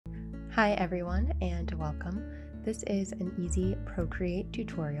Hi everyone and welcome. This is an easy Procreate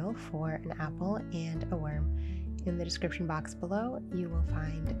tutorial for an apple and a worm. In the description box below, you will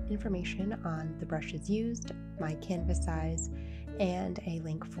find information on the brushes used, my canvas size, and a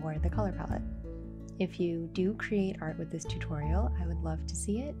link for the color palette. If you do create art with this tutorial, I would love to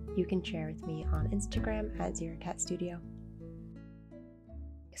see it. You can share with me on Instagram at ZeroCatStudio.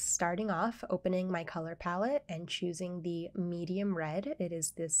 Starting off, opening my color palette and choosing the medium red. It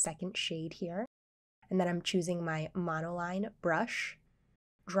is the second shade here. And then I'm choosing my Monoline brush,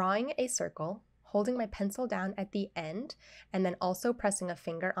 drawing a circle, holding my pencil down at the end, and then also pressing a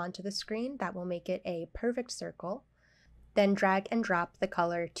finger onto the screen. That will make it a perfect circle. Then drag and drop the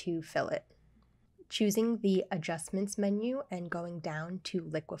color to fill it. Choosing the adjustments menu and going down to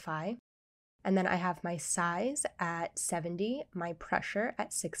liquify. And then I have my size at 70, my pressure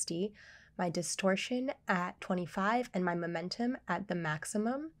at 60, my distortion at 25, and my momentum at the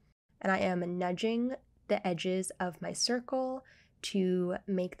maximum. And I am nudging the edges of my circle to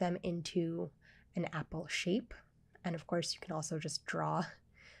make them into an apple shape. And of course, you can also just draw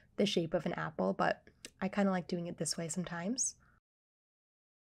the shape of an apple, but I kind of like doing it this way sometimes.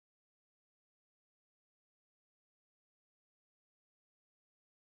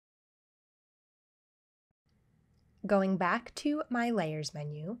 Going back to my layers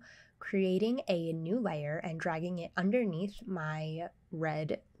menu, creating a new layer and dragging it underneath my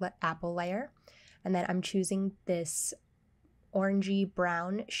red apple layer. And then I'm choosing this orangey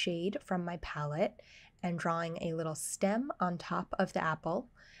brown shade from my palette and drawing a little stem on top of the apple,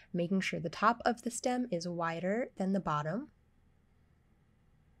 making sure the top of the stem is wider than the bottom.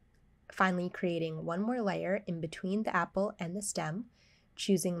 Finally, creating one more layer in between the apple and the stem,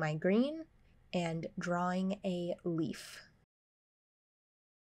 choosing my green and drawing a leaf.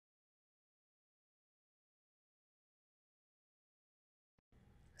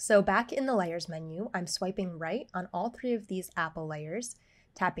 So back in the layers menu, I'm swiping right on all three of these apple layers,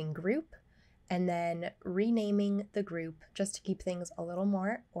 tapping group, and then renaming the group just to keep things a little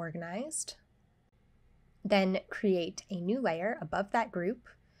more organized. Then create a new layer above that group,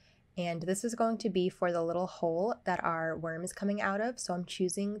 and this is going to be for the little hole that our worm is coming out of. So I'm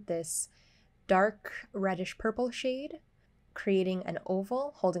choosing this dark reddish purple shade, creating an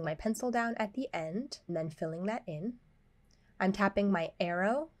oval, holding my pencil down at the end, and then filling that in. I'm tapping my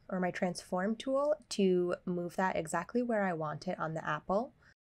arrow or my transform tool to move that exactly where I want it on the apple.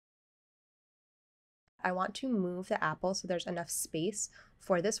 I want to move the apple so there's enough space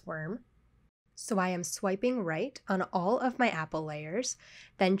for this worm. So I am swiping right on all of my apple layers,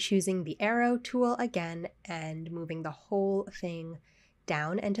 then choosing the arrow tool again and moving the whole thing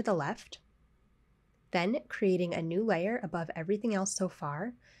down and to the left. Then creating a new layer above everything else so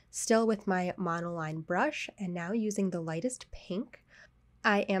far, still with my Monoline brush, and now using the lightest pink.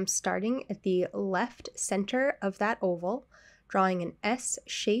 I am starting at the left center of that oval, drawing an S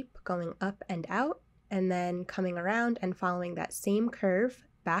shape going up and out, and then coming around and following that same curve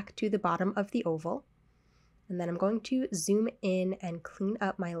back to the bottom of the oval. And then I'm going to zoom in and clean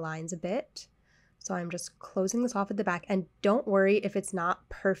up my lines a bit. So I'm just closing this off at the back, and don't worry if it's not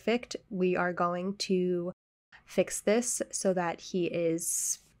perfect. We are going to fix this so that he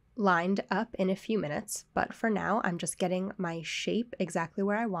is lined up in a few minutes. But for now, I'm just getting my shape exactly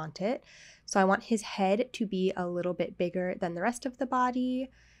where I want it. So I want his head to be a little bit bigger than the rest of the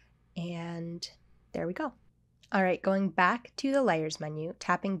body. And there we go. All right, going back to the layers menu,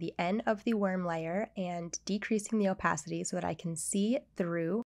 tapping the end of the worm layer and decreasing the opacity so that I can see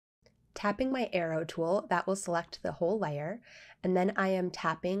through. Tapping my arrow tool, that will select the whole layer, and then I am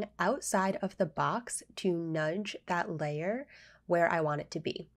tapping outside of the box to nudge that layer where I want it to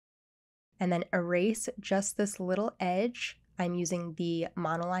be. And then erase just this little edge. I'm using the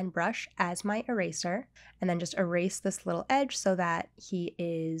Monoline brush as my eraser, and then just erase this little edge so that he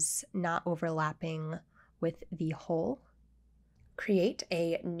is not overlapping with the hole. Create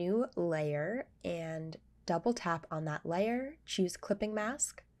a new layer and double tap on that layer, choose clipping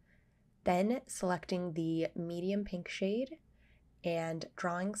mask. Then selecting the medium pink shade and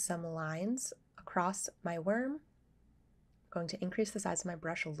drawing some lines across my worm. I'm going to increase the size of my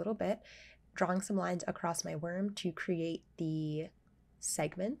brush a little bit, drawing some lines across my worm to create the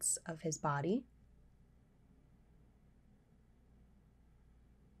segments of his body.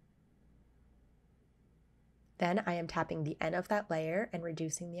 Then I am tapping the end of that layer and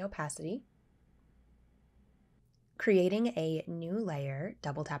reducing the opacity. Creating a new layer,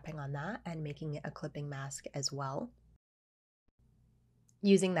 double tapping on that and making it a clipping mask as well.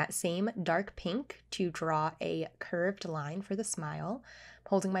 Using that same dark pink to draw a curved line for the smile,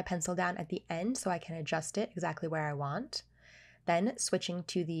 holding my pencil down at the end so I can adjust it exactly where I want. Then switching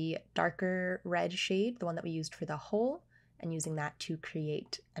to the darker red shade, the one that we used for the hole, and using that to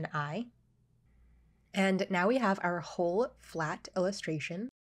create an eye. And now we have our whole flat illustration.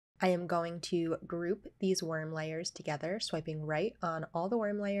 I am going to group these worm layers together, swiping right on all the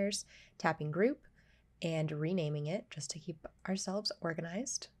worm layers, tapping group, and renaming it just to keep ourselves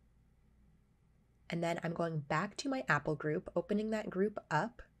organized. And then I'm going back to my apple group, opening that group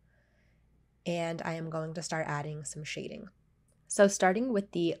up, and I am going to start adding some shading. So starting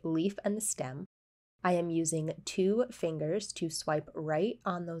with the leaf and the stem, I am using 2 fingers to swipe right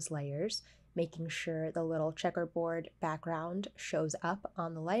on those layers, making sure the little checkerboard background shows up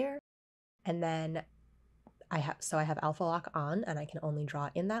on the layer. And then I have alpha lock on, and I can only draw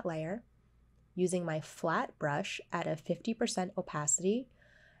in that layer. Using my flat brush at a 50% opacity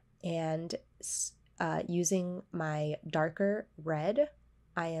and using my darker red,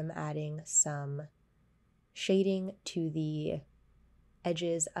 I am adding some shading to the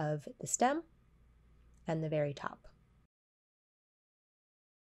edges of the stem and the very top.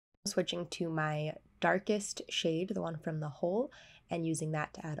 Switching to my darkest shade, the one from the hole, and using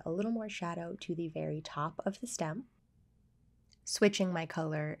that to add a little more shadow to the very top of the stem. Switching my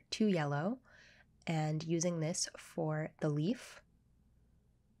color to yellow and using this for the leaf.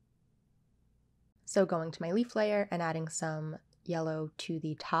 So going to my leaf layer and adding some yellow to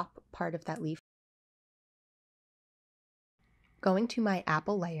the top part of that leaf. Going to my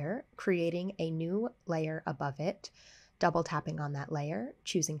apple layer, creating a new layer above it, double tapping on that layer,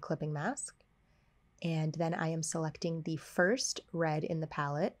 choosing clipping mask, and then I am selecting the first red in the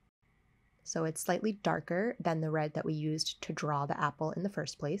palette. So it's slightly darker than the red that we used to draw the apple in the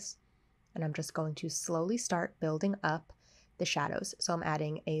first place. And I'm just going to slowly start building up the shadows. So I'm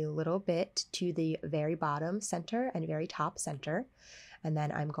adding a little bit to the very bottom center and very top center, and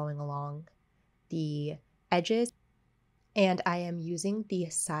then I'm going along the edges. And I am using the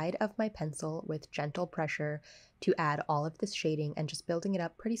side of my pencil with gentle pressure to add all of this shading and just building it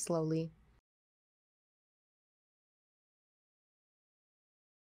up pretty slowly.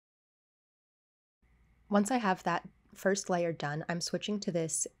 Once I have that first layer done, I'm switching to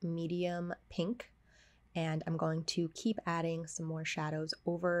this medium pink, and I'm going to keep adding some more shadows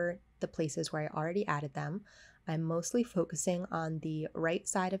over the places where I already added them. I'm mostly focusing on the right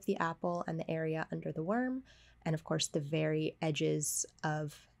side of the apple and the area under the worm, and of course the very edges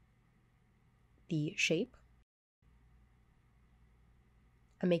of the shape.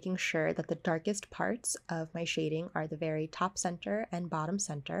 I'm making sure that the darkest parts of my shading are the very top center and bottom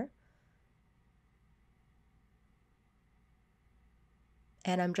center.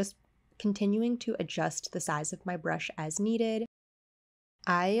 And I'm just continuing to adjust the size of my brush as needed.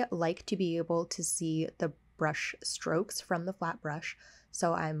 I like to be able to see the brush strokes from the flat brush,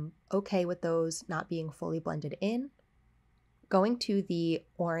 so I'm okay with those not being fully blended in. Going to the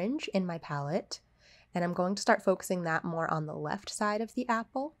orange in my palette, and I'm going to start focusing that more on the left side of the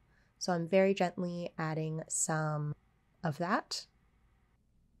apple. So I'm very gently adding some of that,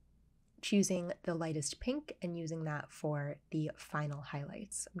 choosing the lightest pink and using that for the final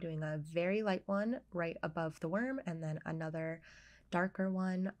highlights. I'm doing a very light one right above the worm and then another darker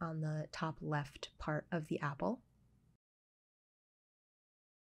one on the top left part of the apple.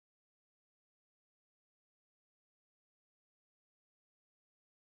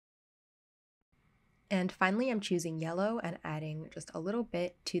 And finally, I'm choosing yellow and adding just a little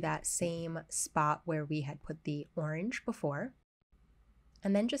bit to that same spot where we had put the orange before.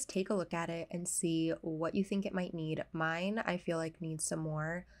 And then just take a look at it and see what you think it might need. Mine, I feel like needs some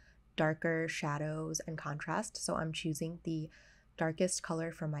more darker shadows and contrast. So I'm choosing the darkest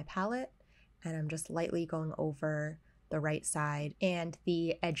color from my palette, and I'm just lightly going over the right side and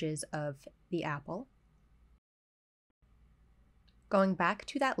the edges of the apple. Going back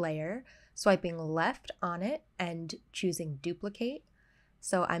to that layer, swiping left on it and choosing duplicate.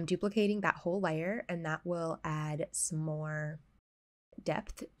 So I'm duplicating that whole layer, and that will add some more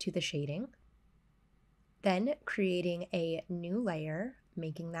depth to the shading. Then creating a new layer,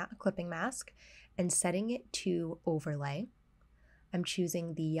 making that a clipping mask, and setting it to overlay. I'm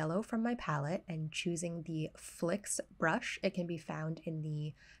choosing the yellow from my palette and choosing the Flicks brush. It can be found in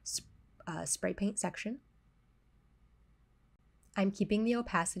the spray paint section. I'm keeping the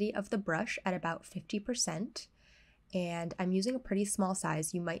opacity of the brush at about 50%, and I'm using a pretty small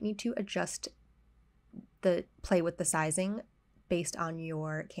size. You might need to adjust play with the sizing based on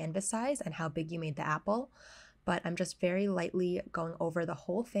your canvas size and how big you made the apple, but I'm just very lightly going over the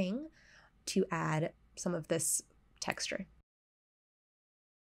whole thing to add some of this texture.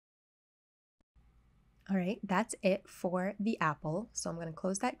 All right, that's it for the apple. So I'm going to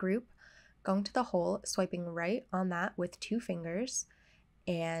close that group, Going to the hole, swiping right on that with 2 fingers,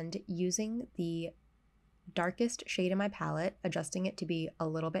 and using the darkest shade in my palette, adjusting it to be a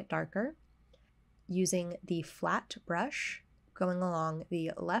little bit darker, using the flat brush, going along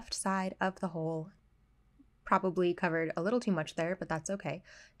the left side of the hole, probably covered a little too much there, but that's okay,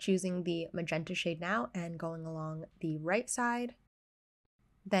 choosing the magenta shade now and going along the right side,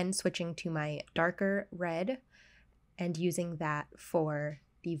 then switching to my darker red and using that for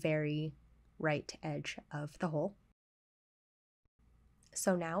the very right edge of the hole.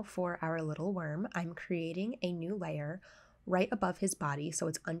 So now for our little worm, I'm creating a new layer right above his body, so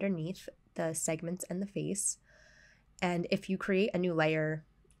it's underneath the segments and the face. And if you create a new layer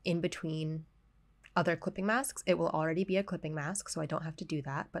in between other clipping masks, it will already be a clipping mask, so I don't have to do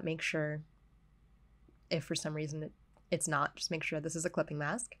that, but make sure, if for some reason it's not, just make sure this is a clipping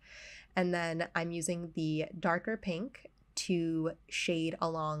mask. And then I'm using the darker pink to shade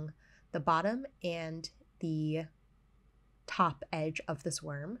along the bottom and the top edge of this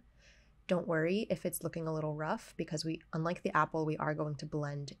worm. Don't worry if it's looking a little rough, because unlike the apple, we are going to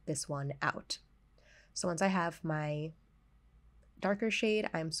blend this one out. So once I have my darker shade,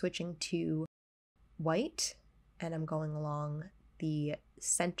 I'm switching to white and I'm going along the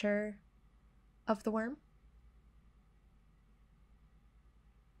center of the worm.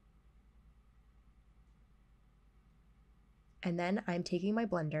 And then I'm taking my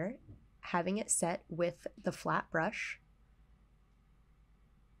blender, having it set with the flat brush,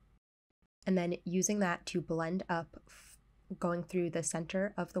 and then using that to blend up, going through the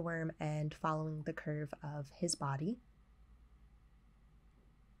center of the worm and following the curve of his body.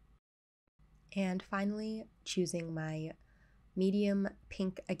 And finally, choosing my medium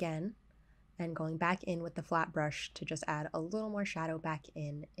pink again and going back in with the flat brush to just add a little more shadow back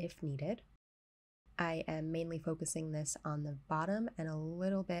in if needed. I am mainly focusing this on the bottom and a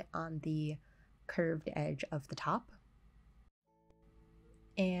little bit on the curved edge of the top.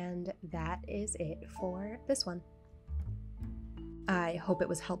 And that is it for this one. I hope it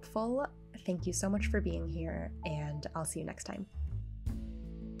was helpful. Thank you so much for being here, and I'll see you next time.